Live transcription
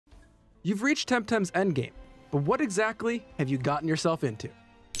You've reached Temtem's endgame, but what exactly have you gotten yourself into?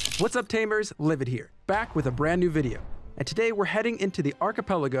 What's up tamers, Livid here, back with a brand new video. And today we're heading into the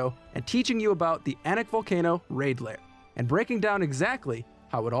archipelago and teaching you about the Anak Volcano raid lair, and breaking down exactly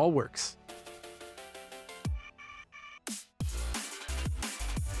how it all works.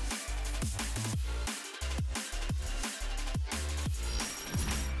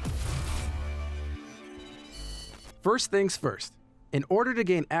 First things first, in order to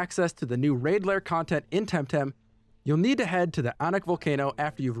gain access to the new raid lair content in Temtem, you'll need to head to the Anak Volcano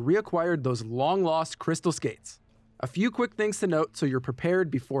after you've reacquired those long-lost crystal skates. A few quick things to note so you're prepared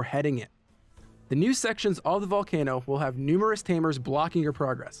before heading in. The new sections of the volcano will have numerous tamers blocking your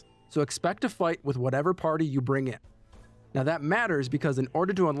progress, so expect to fight with whatever party you bring in. Now that matters because in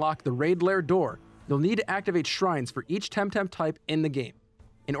order to unlock the raid lair door, you'll need to activate shrines for each Temtem type in the game.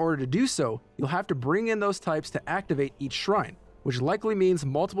 In order to do so, you'll have to bring in those types to activate each shrine, which likely means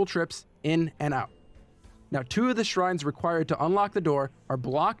multiple trips in and out. Now, 2 of the shrines required to unlock the door are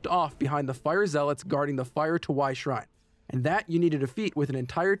blocked off behind the fire zealots guarding the Fire to Y shrine, and that you need to defeat with an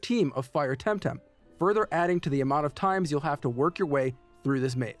entire team of Fire Temtem, further adding to the amount of times you'll have to work your way through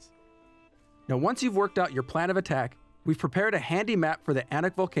this maze. Now, once you've worked out your plan of attack, we've prepared a handy map for the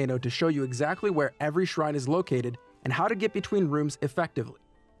Anak Volcano to show you exactly where every shrine is located and how to get between rooms effectively.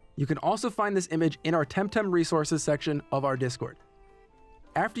 You can also find this image in our Temtem resources section of our Discord.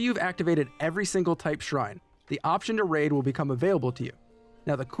 After you've activated every single type shrine, the option to raid will become available to you.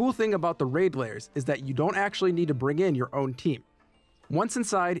 Now the cool thing about the raid lairs is that you don't actually need to bring in your own team. Once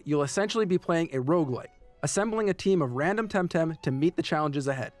inside, you'll essentially be playing a roguelike, assembling a team of random Temtem to meet the challenges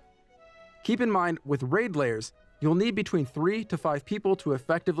ahead. Keep in mind, with raid lairs, you'll need between 3 to 5 people to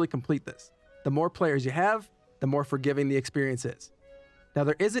effectively complete this. The more players you have, the more forgiving the experience is. Now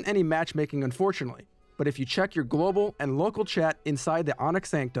there isn't any matchmaking unfortunately, but if you check your global and local chat inside the Anak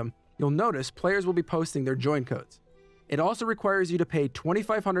Sanctum, you'll notice players will be posting their join codes. It also requires you to pay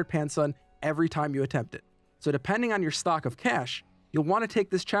 2,500 Pansun every time you attempt it, so depending on your stock of cash, you'll want to take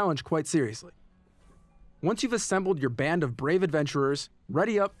this challenge quite seriously. Once you've assembled your band of brave adventurers,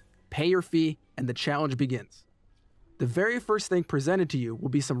 ready up, pay your fee, and the challenge begins. The very first thing presented to you will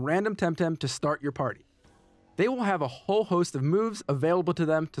be some random Temtem to start your party. They will have a whole host of moves available to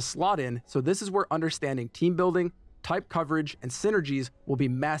them to slot in, so this is where understanding team building, type coverage, and synergies will be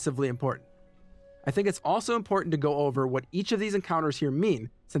massively important. I think it's also important to go over what each of these encounters here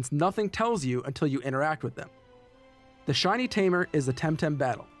mean, since nothing tells you until you interact with them. The Shiny Tamer is the Temtem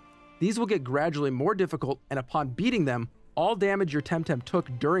battle. These will get gradually more difficult, and upon beating them, all damage your Temtem took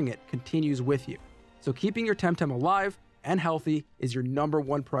during it continues with you. So keeping your Temtem alive and healthy is your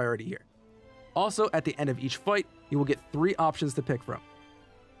 #1 priority here. Also, at the end of each fight, you will get 3 options to pick from.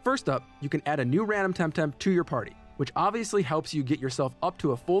 First up, you can add a new random Temtem to your party, which obviously helps you get yourself up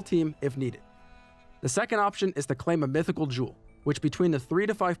to a full team if needed. The second option is to claim a mythical jewel, which between the 3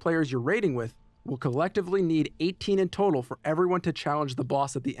 to 5 players you're raiding with, will collectively need 18 in total for everyone to challenge the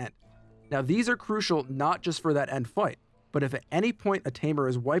boss at the end. Now these are crucial not just for that end fight, but if at any point a tamer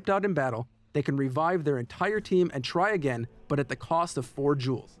is wiped out in battle, they can revive their entire team and try again, but at the cost of 4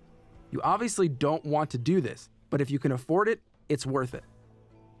 jewels. You obviously don't want to do this, but if you can afford it, it's worth it.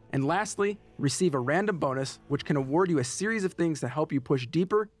 And lastly, receive a random bonus, which can award you a series of things to help you push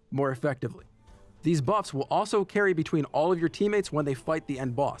deeper, more effectively. These buffs will also carry between all of your teammates when they fight the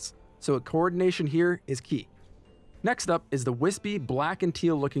end boss, so coordination here is key. Next up is the wispy black and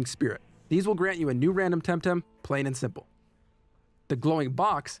teal looking spirit. These will grant you a new random Temtem, plain and simple. The glowing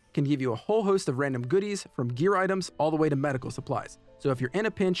box can give you a whole host of random goodies from gear items all the way to medical supplies. So if you're in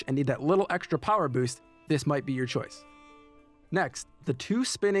a pinch and need that little extra power boost, this might be your choice. Next, the 2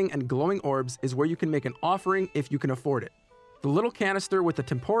 spinning and glowing orbs is where you can make an offering if you can afford it. The little canister with the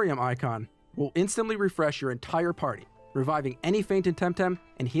Temporium icon will instantly refresh your entire party, reviving any fainted Temtem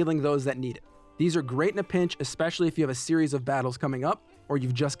and healing those that need it. These are great in a pinch, especially if you have a series of battles coming up or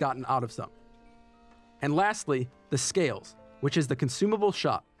you've just gotten out of some. And lastly, the scales, which is the consumable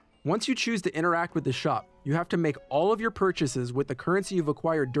shop. Once you choose to interact with the shop, you have to make all of your purchases with the currency you've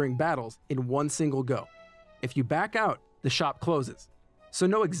acquired during battles in one single go. If you back out, the shop closes. So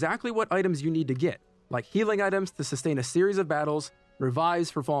know exactly what items you need to get, like healing items to sustain a series of battles, revives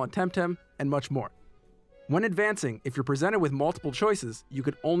for fallen Temtem, and much more. When advancing, if you're presented with multiple choices, you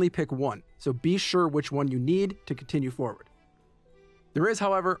can only pick one, so be sure which one you need to continue forward. There is,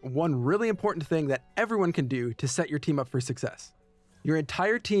 however, one really important thing that everyone can do to set your team up for success. Your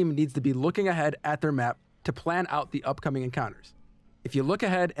entire team needs to be looking ahead at their map to plan out the upcoming encounters. If you look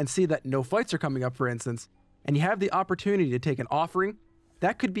ahead and see that no fights are coming up, for instance, and you have the opportunity to take an offering,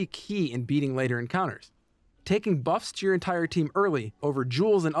 that could be key in beating later encounters. Taking buffs to your entire team early over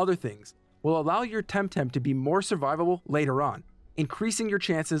jewels and other things will allow your Temtem to be more survivable later on, increasing your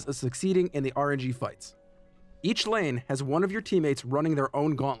chances of succeeding in the RNG fights. Each lane has one of your teammates running their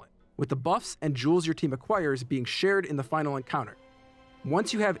own gauntlet, with the buffs and jewels your team acquires being shared in the final encounter.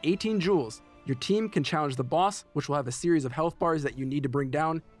 Once you have 18 jewels, your team can challenge the boss, which will have a series of health bars that you need to bring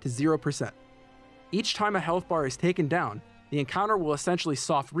down to 0%. Each time a health bar is taken down, the encounter will essentially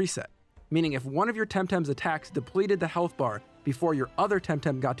soft reset, meaning if one of your Temtem's attacks depleted the health bar before your other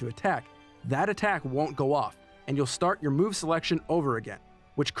Temtem got to attack, that attack won't go off, and you'll start your move selection over again,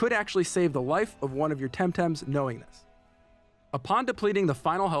 which could actually save the life of one of your Temtems knowing this. Upon depleting the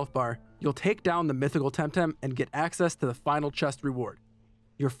final health bar, you'll take down the Mythical Temtem and get access to the final chest reward.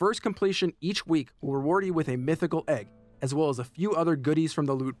 Your first completion each week will reward you with a mythical egg, as well as a few other goodies from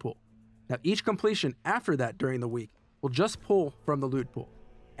the loot pool. Now each completion after that during the week will just pull from the loot pool,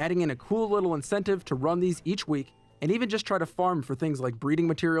 adding in a cool little incentive to run these each week and even just try to farm for things like breeding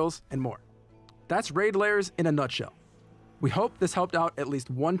materials and more. That's Raid Lairs in a nutshell. We hope this helped out at least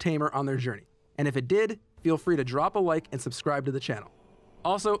one tamer on their journey, and if it did, feel free to drop a like and subscribe to the channel.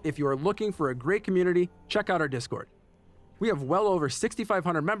 Also, if you are looking for a great community, check out our Discord. We have well over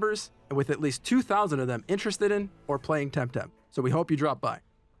 6,500 members, and with at least 2,000 of them interested in or playing Temtem, so we hope you drop by.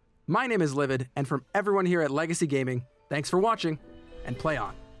 My name is Livid, and from everyone here at Legacy Gaming, thanks for watching, and play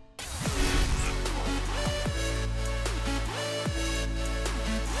on.